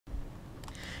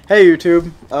Hey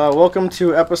YouTube, welcome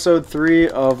to episode 3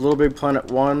 of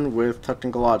LittleBigPlanet 1 with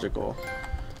Technicalogical.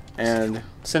 And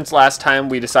since last time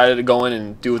we decided to go in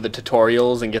and do the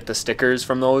tutorials and get the stickers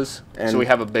from those, so we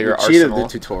have a bigger arsenal. We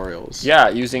cheated the tutorials. Yeah,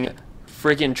 using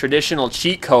freaking traditional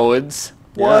cheat codes.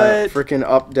 Yeah, freaking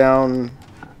up, down,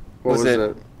 what was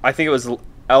it? I think it was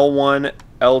L1,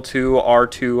 L2,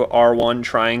 R2, R1,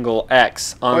 triangle,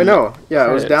 X. Oh, I know.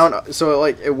 Yeah, it was down, so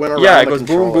it went around. Yeah, it goes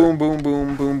boom, boom, boom,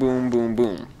 boom, boom, boom, boom,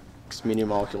 boom. Media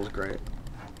molecule is great.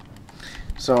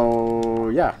 So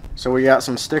yeah, so we got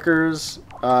some stickers.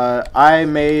 I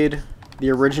made the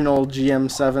original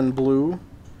GM7 blue,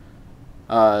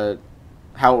 how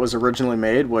it was originally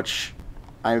made, which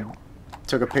I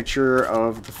took a picture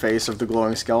of the face of the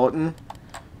glowing skeleton,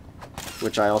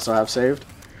 which I also have saved,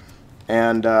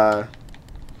 and I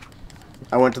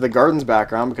went to the gardens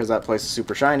background because that place is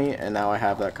super shiny, and now I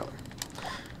have that color.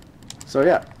 So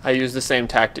yeah, I used the same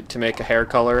tactic to make a hair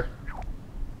color.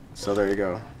 So there you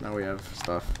go. Now we have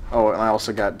stuff. Oh, and I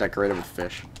also got decorated with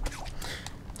fish.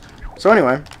 So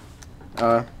anyway,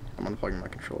 I'm unplugging my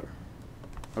controller.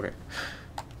 Okay.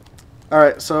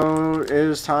 Alright, so it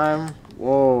is time.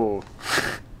 Whoa.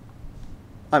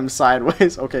 I'm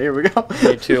sideways. Okay, here we go.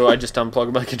 Me too. I just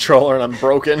unplugged my controller and I'm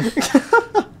broken.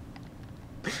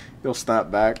 You'll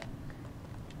snap back.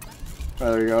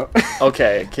 There you go.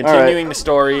 Okay, continuing the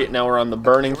story. Now we're on the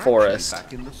burning forest.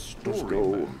 Let's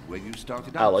go.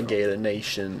 Alligator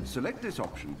Nation. Select this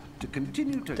option to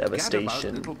continue to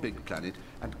Devastation. Little Big Planet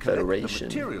and collect Federation.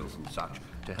 the materials and such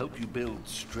to help you build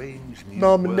strange new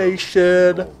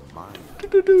Nomination.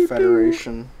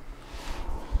 Federation.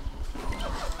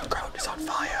 The ground is on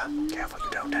fire. Careful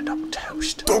you don't end up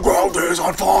toast. The ground is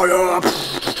on fire.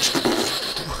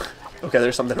 Okay,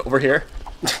 there's something over here.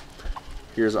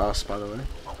 Here's us, by the way.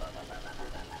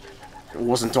 It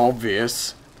wasn't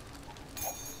obvious.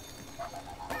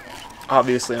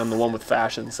 Obviously, I'm the one with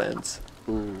fashion sense.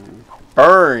 Ooh.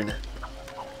 Burn.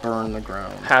 Burn the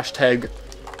ground. Hashtag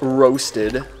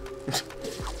roasted.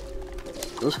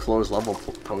 Those closed level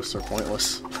posts are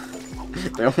pointless.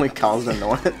 They only cause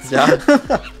annoyance. Yeah.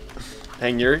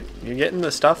 Dang, you're getting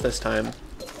the stuff this time.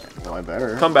 Well, I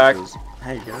better. Come back.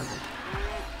 Hey, go.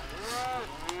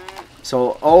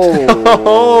 So, oh.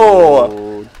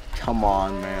 Oh. Come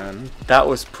on, man. That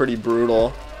was pretty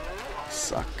brutal.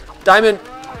 Suck. Diamond.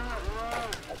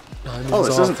 Oh,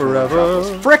 this isn't forever.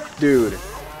 Frick, dude.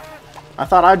 I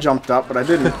thought I jumped up, but I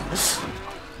didn't.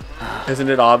 Isn't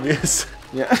it obvious?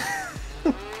 Yeah.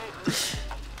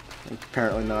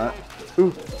 Apparently not.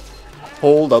 Ooh.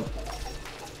 Hold up.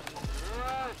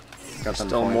 Got some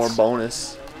Still points. more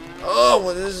bonus. Oh,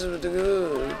 well, this is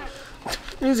good.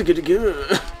 This is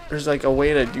good. There's like a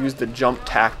way to use the jump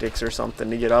tactics or something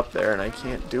to get up there, and I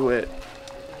can't do it.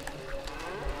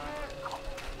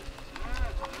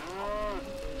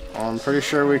 I'm pretty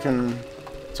sure we can.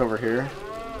 It's over here.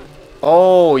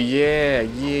 Oh yeah,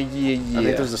 yeah. I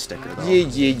think there's a sticker though.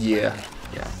 Yeah.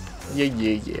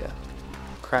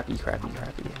 Crappy.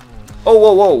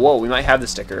 Oh, whoa. We might have the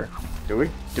sticker. Do we?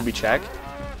 Did we check?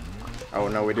 Oh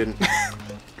no, we didn't.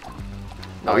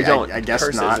 No, we don't. I guess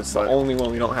Curses, not. It's the only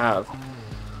one we don't have.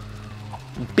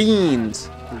 Beans.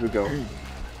 Here we go.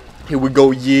 Here we go.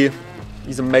 Yeah.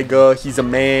 He's a mega. He's a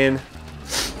man.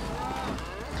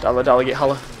 Dollar, get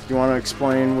holla. You want to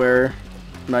explain where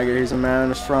Mega He's a Man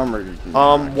is from, or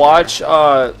watch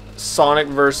Sonic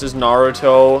vs.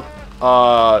 Naruto,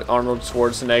 Arnold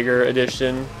Schwarzenegger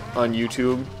edition on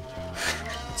YouTube.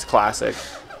 It's classic.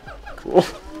 Cool.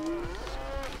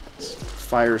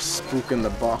 Fire spooking the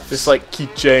buffs. Just like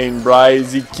keychain,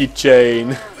 Bryzy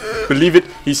keychain. Believe it,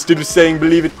 he's still saying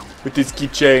believe it with his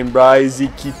keychain, Bryzy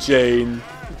keychain.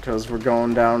 Because we're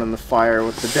going down in the fire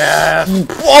with the death.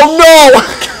 Oh no!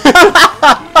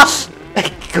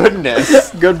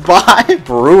 Goodness. Goodbye.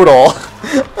 Brutal.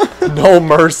 No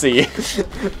mercy.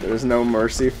 There's no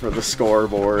mercy for the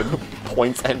scoreboard.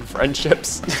 Points and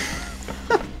friendships.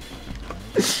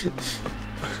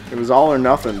 It was all or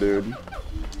nothing, dude.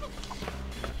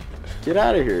 Get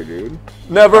out of here, dude.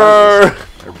 Never.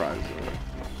 They're probably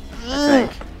I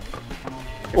think.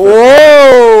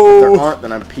 Whoa! If there aren't,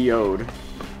 then I'm PO'd.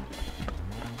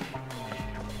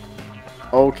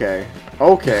 Okay.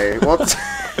 Okay. Well,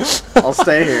 I'll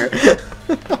stay here.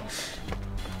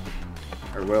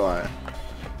 Or will I?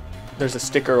 There's a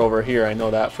sticker over here. I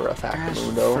know that for a fact.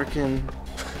 Frickin'.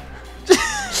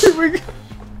 Here we go.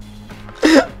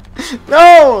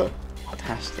 No!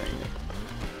 Gosh dang it.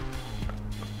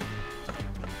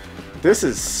 This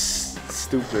is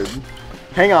stupid.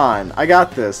 Hang on. I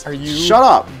got this. Are you Shut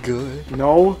up. Good.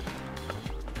 No.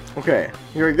 Okay.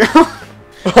 Here we go.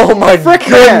 Oh my Frick,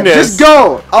 goodness! man, just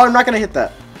go! Oh, I'm not gonna hit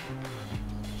that.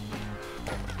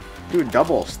 do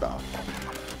double stuff.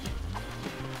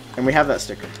 And we have that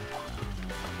sticker.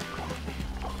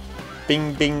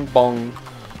 Bing, bing, bong.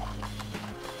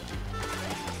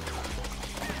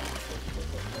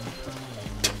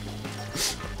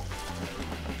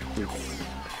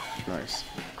 Nice.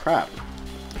 Crap.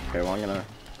 Okay, well I'm gonna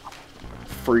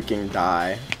freaking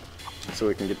die so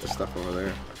we can get the stuff over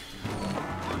there.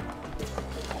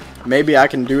 Maybe I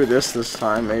can do this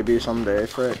time, maybe someday,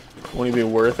 frick. Won't even be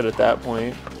worth it at that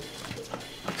point.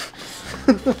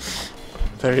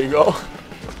 There you go.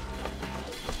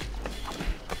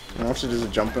 I want you to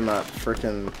just jump in that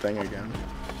freaking thing again.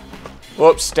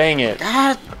 Whoops, dang it.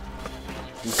 God!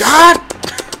 God!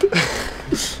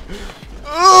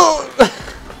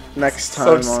 Next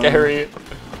time So scary.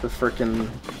 the freaking...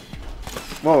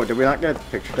 Whoa, did we not get a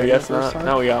picture I taken guess first not. time?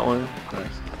 Now we got one. Nice.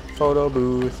 Photo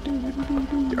booth.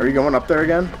 Are you going up there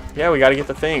again? Yeah, we gotta get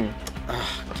the thing.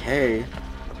 Okay.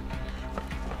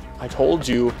 I told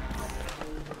you.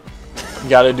 You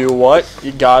gotta do what?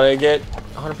 You gotta get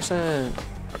 100%.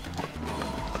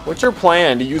 What's your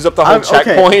plan? To use up the whole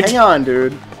checkpoint? Okay, hang on,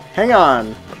 dude. Hang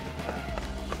on.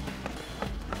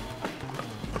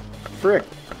 Frick.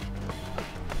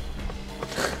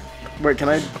 Wait, can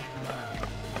I...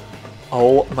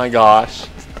 Oh my gosh.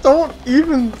 Don't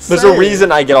even say There's a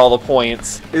reason I get all the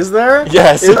points. Is there?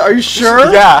 Yes. Are you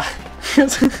sure? Yeah. It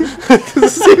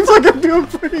seems like I'm doing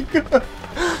pretty good.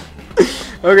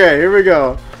 Okay, here we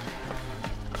go.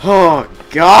 Oh,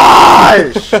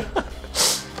 gosh!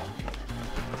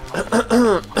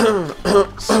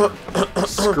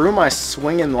 Screw my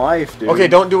swinging life, dude. Okay,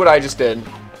 don't do what I just did.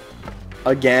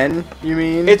 Again, you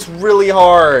mean? It's really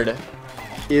hard.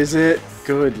 Is it?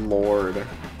 Good lord.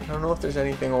 I don't know if there's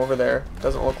anything over there.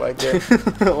 Doesn't look like it.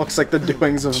 It looks like the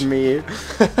doings of me.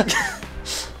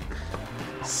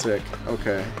 Sick.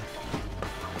 Okay.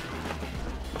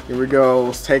 Here we go.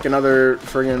 Let's take another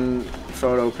friggin'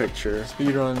 photo picture.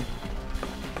 Speed run.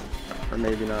 Or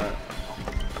maybe not.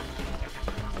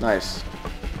 Nice.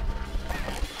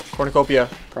 Cornucopia.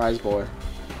 Prize boy.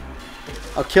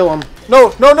 I'll kill him.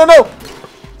 No, no, no, no!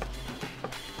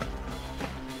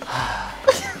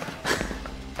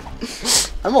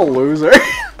 I'm a loser.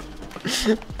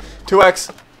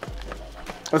 2x.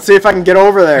 Let's see if I can get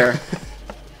over there.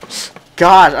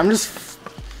 God, I'm just...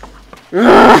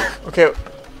 Okay.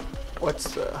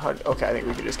 What's the... okay, I think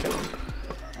we could just kill him.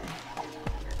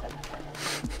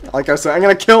 Like I said, I'm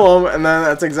gonna kill him, and then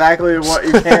that's exactly what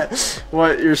you can't...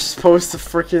 what you're supposed to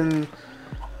freaking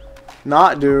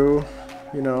not do,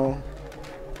 you know.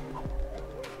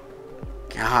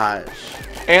 Gosh.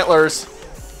 Antlers.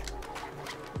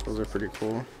 Those are pretty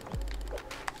cool.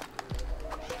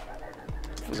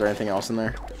 Is there anything else in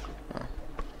there? Oh.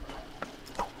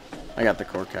 I got the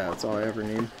core cat. That's all I ever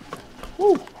need.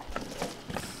 Woo!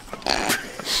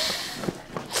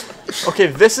 Okay,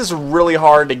 this is really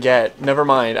hard to get. Never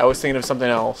mind. I was thinking of something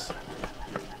else.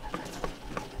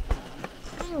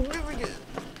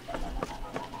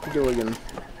 Gilligan.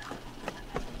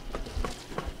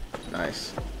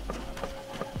 Nice.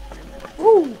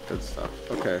 Woo! Good stuff.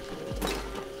 Okay.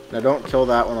 Now don't kill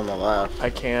that one on the left. I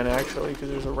can actually, because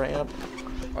there's a ramp.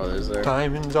 Oh, there's there.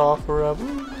 Diamonds off forever.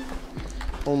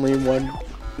 Only one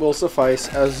will suffice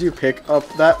as you pick up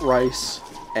that rice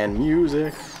and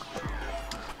music.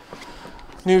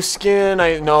 New skin,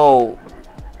 I know.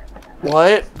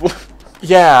 What?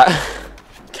 Yeah.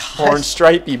 Orange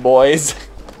stripy boys.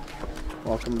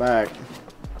 Welcome back.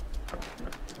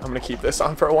 I'm gonna keep this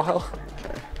on for a while.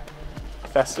 Okay.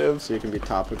 Festive. So you can be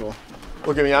topical.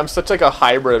 Look at me, I'm such like a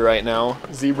hybrid right now.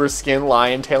 Zebra skin,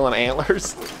 lion tail, and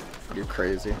antlers. You're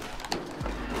crazy.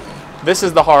 This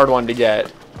is the hard one to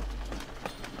get.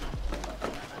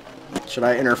 Should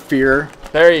I interfere?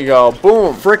 There you go.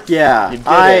 Boom. Frick yeah. You did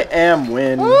I it. am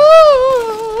win. Woo.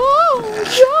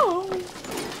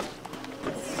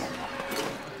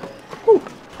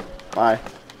 Bye.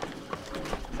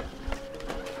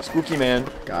 Spooky man.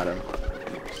 Got him.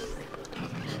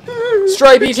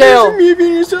 Stripy Tail.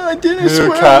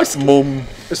 Meerkat mum.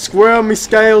 A square on me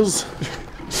scales.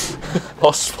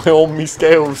 I'll swell me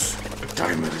scales.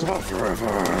 Diamonds are forever.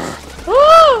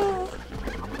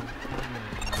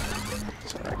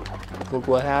 Look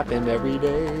what happened every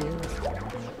day.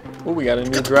 Oh, we got a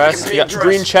new dress. We got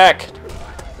green check.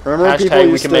 Remember when people Hashtag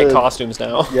we used can to, make costumes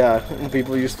now. Yeah, when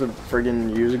people used to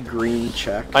friggin' use a green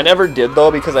check. I never did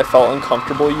though because I felt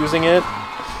uncomfortable using it.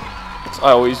 So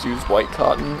I always used white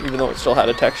cotton, even though it still had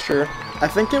a texture. I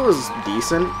think it was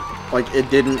decent. Like, it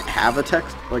didn't have a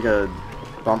text, like a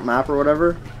bump map or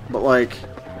whatever. But, like,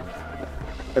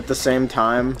 at the same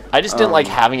time... I just didn't like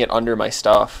having it under my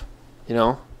stuff, you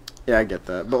know? Yeah, I get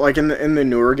that. But like in the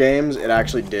newer games, it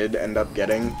actually did end up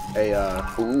getting a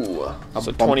Ooh.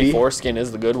 So bumpy. 24 skin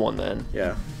is the good one then.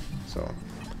 Yeah. So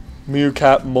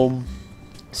Meerkat mum.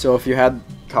 So if you had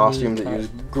costumes that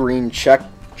used green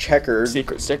checkered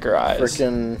Secret sticker eyes.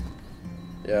 Frickin',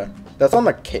 yeah. That's on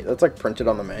the that's like printed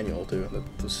on the manual too.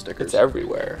 The stickers. It's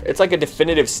everywhere. It's like a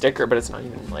definitive sticker, but it's not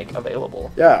even like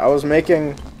available. Yeah, I was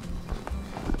making,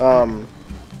 yeah,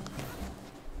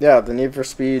 the Need for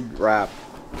Speed rap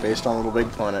based on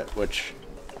LittleBigPlanet, which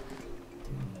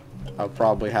I'll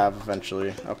probably have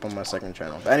eventually up on my second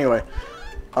channel. But anyway,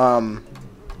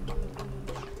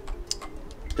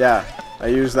 yeah, I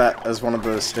use that as one of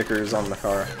the stickers on the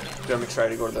car. I'm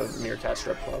excited to go to the Meerkat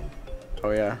strip club.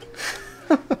 Oh yeah.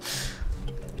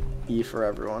 E for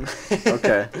everyone.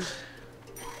 Okay.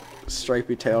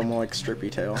 Stripy Tail, more like Stripy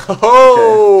Tail.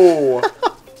 Oh!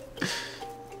 Okay.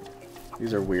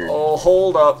 These are weird. Oh,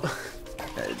 hold up.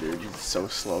 Hey, dude, you're so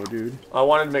slow, dude. I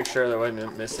wanted to make sure that I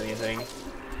didn't miss anything.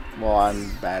 Well,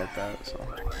 I'm bad at that, so.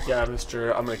 Yeah,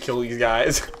 mister, I'm gonna kill these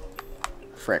guys.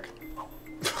 Frick.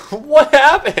 What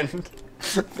happened?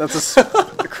 That's a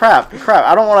crap.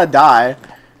 I don't want to die.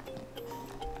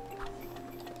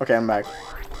 Okay, I'm back.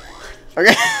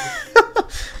 Okay.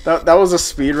 that was a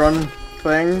speedrun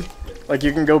thing. Like,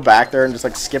 you can go back there and just,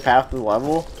 like, skip half the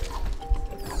level.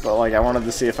 But, like, I wanted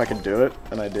to see if I could do it,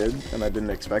 and I did, and I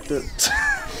didn't expect it.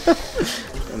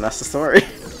 And that's the story.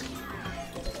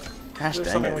 Gosh Is there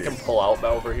dang something it, we dude. can pull out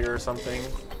over here or something?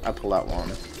 I pulled out one.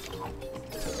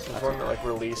 There's one that, like,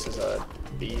 releases a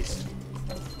beast.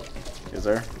 Is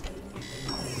there?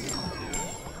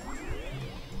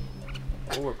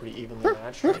 Oh, we're pretty evenly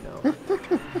matched right now.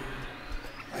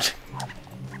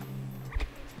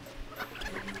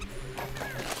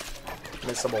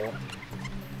 Missable.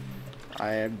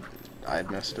 I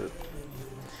missed it.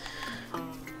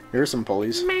 Here's some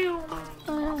pulleys. Meerkat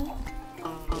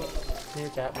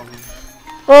mummy.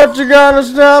 But you gotta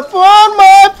step on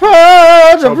my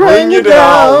perch, I'll bring you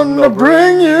down, I'll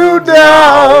bring you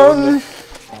down.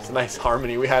 It's a nice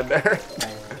harmony we had there.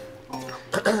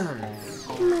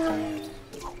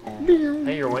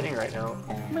 Hey, you're winning right now.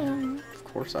 Of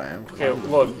course I am. Okay,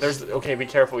 look, there's. Okay, be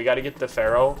careful. We gotta get the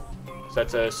Pharaoh. So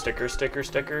that's a sticker.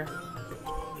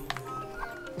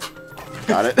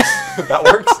 Got it. That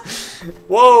works.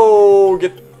 Whoa!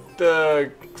 Get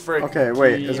the frick. Okay,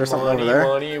 wait, is there something over there?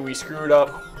 Money. We screwed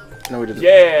up. No, we didn't.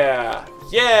 Yeah!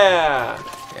 Yeah!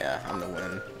 Yeah, I'm the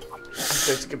win.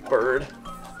 Let's get bird.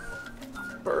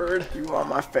 Bird. You want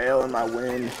my fail and my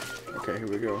win. Okay, here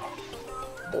we go.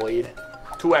 Boyd.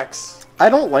 2x. I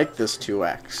don't like this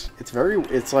 2x.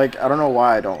 It's like, I don't know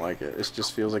why I don't like it. It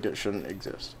just feels like it shouldn't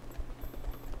exist.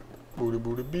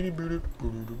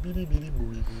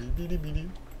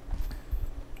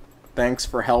 Thanks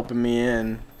for helping me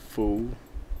in, fool.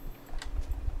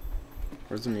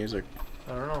 Where's the music?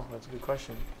 I don't know. That's a good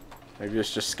question. Maybe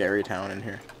it's just Scary Town in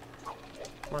here.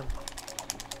 Come on.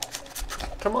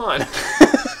 Come on.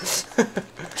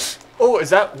 Oh, is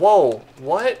that... Whoa.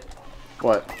 What?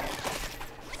 What?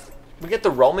 We get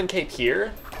the Roman cape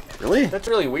here? Really? That's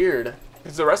really weird.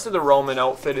 Because the rest of the Roman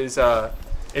outfit is,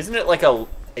 isn't it like a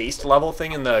ace level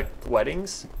thing in the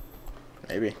weddings?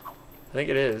 Maybe. I think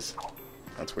it is.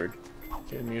 That's weird.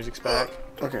 Okay, the music's back.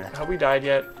 Okay. Have we died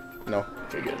yet? No.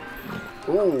 Okay, good.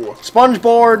 Ooh.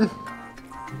 Spongeboard!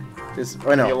 Oh,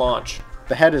 You no. launch.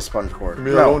 The head is Spongeboard. Give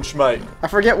me a No. lunch, mate. I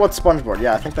forget what Spongeboard.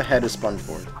 Yeah, I think the head is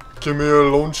Spongeboard. Give me a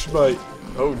lunch, mate.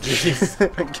 Oh, jeez.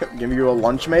 Give you a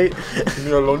lunch, mate? Give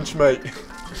me a lunch, mate.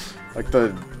 like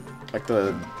the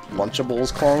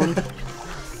Lunchables clone?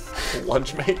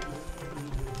 Lunch, mate?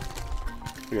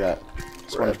 Look at that.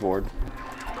 Spongeboard.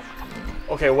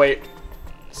 Okay, wait.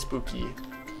 Spooky.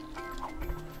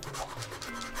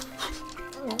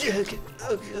 Look at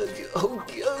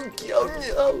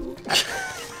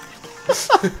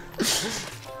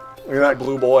that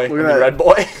Blue boy. Look at the that. red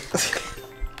boy.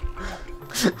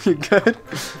 You good?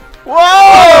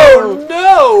 Whoa!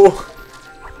 No!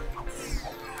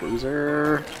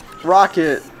 Loser.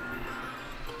 Rocket.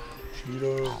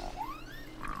 Cheeto.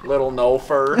 Little no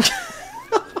fur. They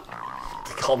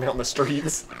call me on the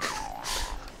streets.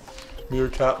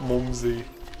 Meerkat Mumsy.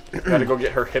 Gotta go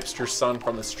get her hipster son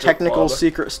from the strip Technical club.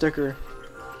 secret sticker.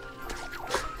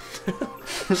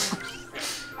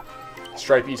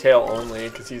 Stripy Tail only,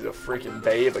 because he's a freaking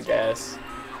babe, I guess.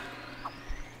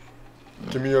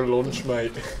 Give me your lunch,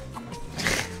 mate.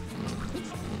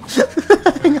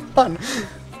 Hang on.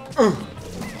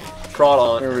 Crawl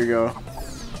on. There we go.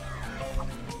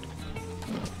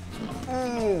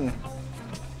 Mm.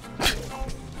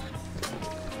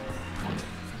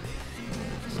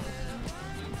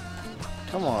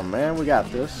 Come on, man. We got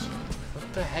this.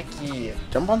 What the hecky?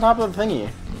 Jump on top of the thingy.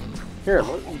 Here,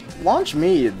 launch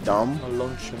me, you dumb. A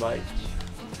launch bike.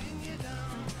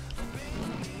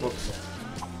 Whoops.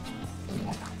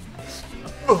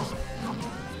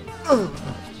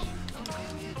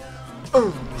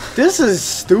 This is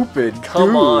stupid. Come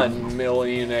dude. on,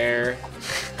 millionaire.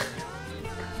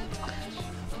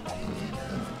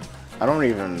 I don't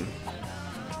even.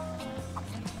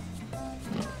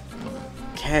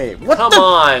 Okay, what Come the?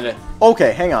 on.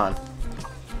 Okay, hang on.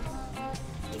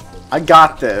 I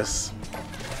got this.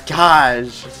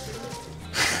 Gosh.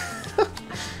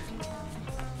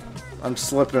 I'm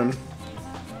slipping.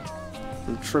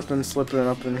 I'm tripping, slipping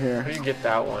up in How here. do you get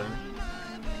that one?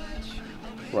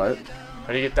 What?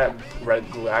 How do you get that red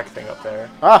black thing up there?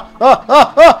 I'm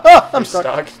You're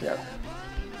stuck. stuck? Yeah.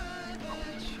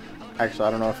 Actually,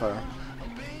 I don't know if I.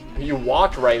 You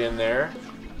walked right in there.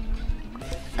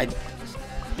 I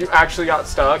You actually got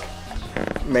stuck.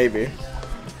 maybe.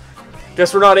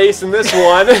 Guess we're not acing this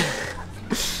one.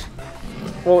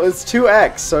 Well, it's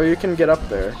 2x, so you can get up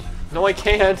there. No, I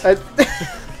can't.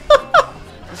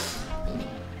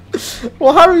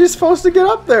 Well, how are you supposed to get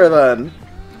up there then?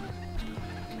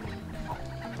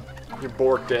 You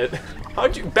borked it.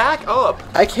 How'd you back up?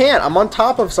 I can't. I'm on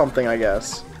top of something, I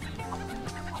guess.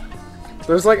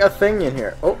 There's like a thing in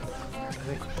here. Oh.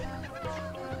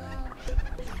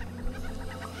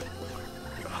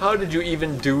 How did you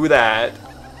even do that?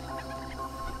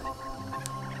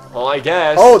 Well, I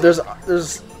guess. Oh,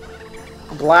 there's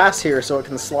glass here, so it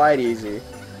can slide easy.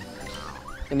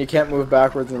 And you can't move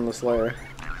backwards in this layer.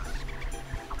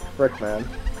 Frick, man.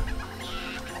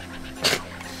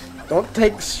 Don't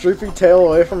take Stripy Tail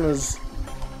away from his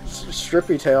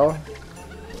Stripy Tail.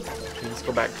 Let's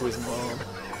go back to his mom.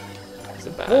 He's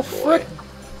a bad Well, boy. frick,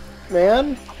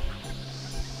 man.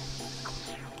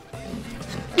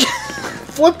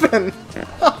 Flipping.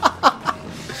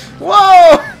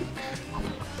 Whoa!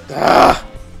 Ah,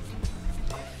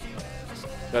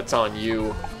 That's on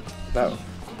you. that,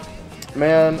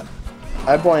 man,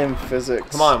 I blame physics.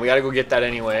 Come on, we gotta go get that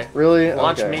anyway. Really?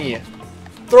 Launch Okay. me.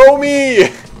 Throw me!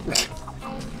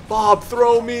 Bob,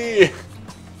 throw me!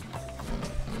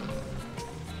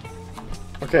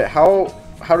 Okay, how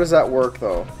does that work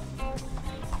though?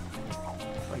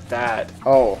 Like that.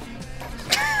 Oh.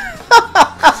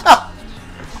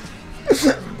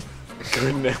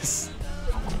 Goodness.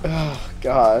 Oh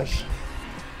gosh.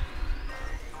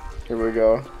 Here we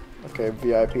go. Okay,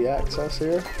 VIP access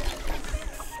here.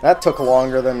 That took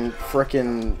longer than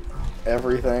frickin'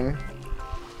 everything.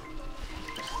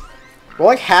 We're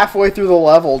like halfway through the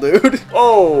level, dude.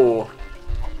 Oh!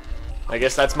 I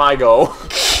guess that's my go.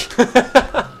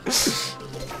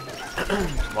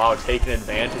 Wow, taking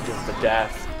advantage of the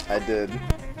death. I did.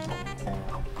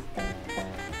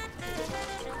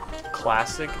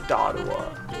 Classic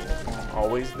Dodua.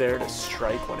 Always there to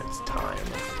strike when it's time.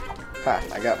 Ha,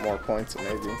 I got more points than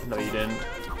maybe. No, you didn't.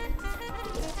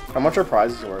 How much are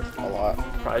prizes worth? A lot.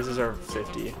 Prizes are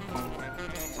 50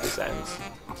 cents.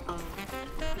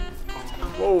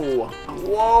 Whoa!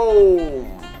 Whoa!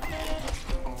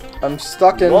 I'm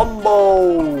stuck in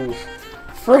Wumbo!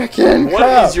 frickin' What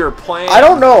crap. is your plan? I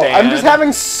don't know. Dan? I'm just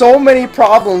having so many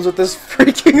problems with this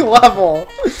freaking level.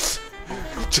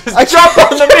 Just I jump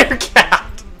can't- on the Meerkat!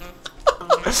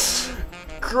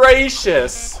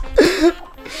 Gracious!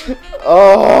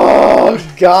 Oh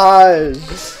gosh,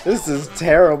 this is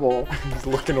terrible. He's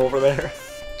looking over there.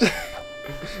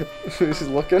 Who's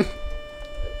looking?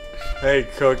 Hey,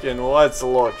 cooking, what's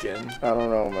looking? I don't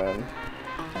know, man.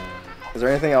 Is there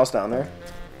anything else down there?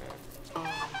 Oh,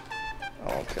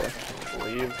 okay. I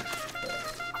believe.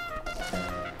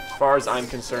 As far as I'm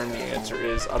concerned, the answer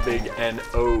is a big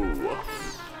N-O.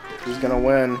 Who's gonna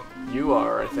win? You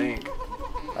are, I think.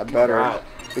 I better. Right.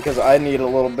 Because I need a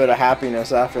little bit of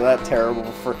happiness after that terrible,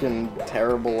 freaking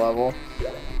terrible level.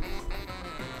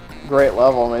 Great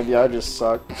level, maybe I just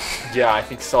suck. Yeah, I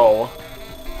think so.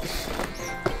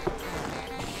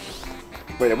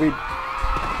 Wait, are we...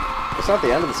 It's not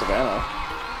the end of the savannah.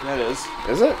 Yeah, it is.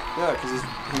 Is it? Yeah, because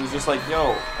he was just like,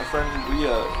 yo, my friend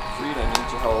Rita, I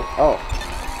need your help. Oh.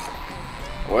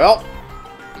 Well.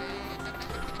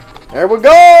 There we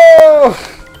go!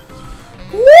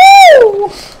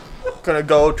 Woo! Gonna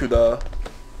go to the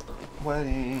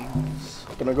weddings.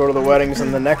 Gonna go to the weddings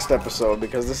in the next episode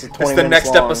because this is 20 It's the minutes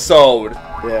next long. episode.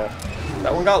 Yeah.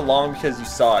 That one got long because you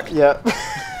suck. Yep.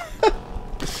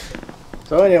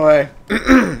 So anyway,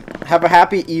 have a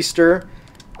happy Easter.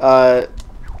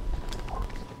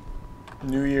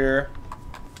 New Year.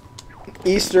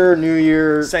 Easter, New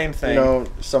Year. Same thing. You know,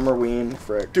 Summerween,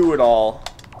 frick. Do it all.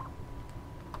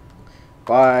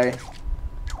 Bye.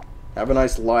 Have a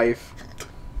nice life.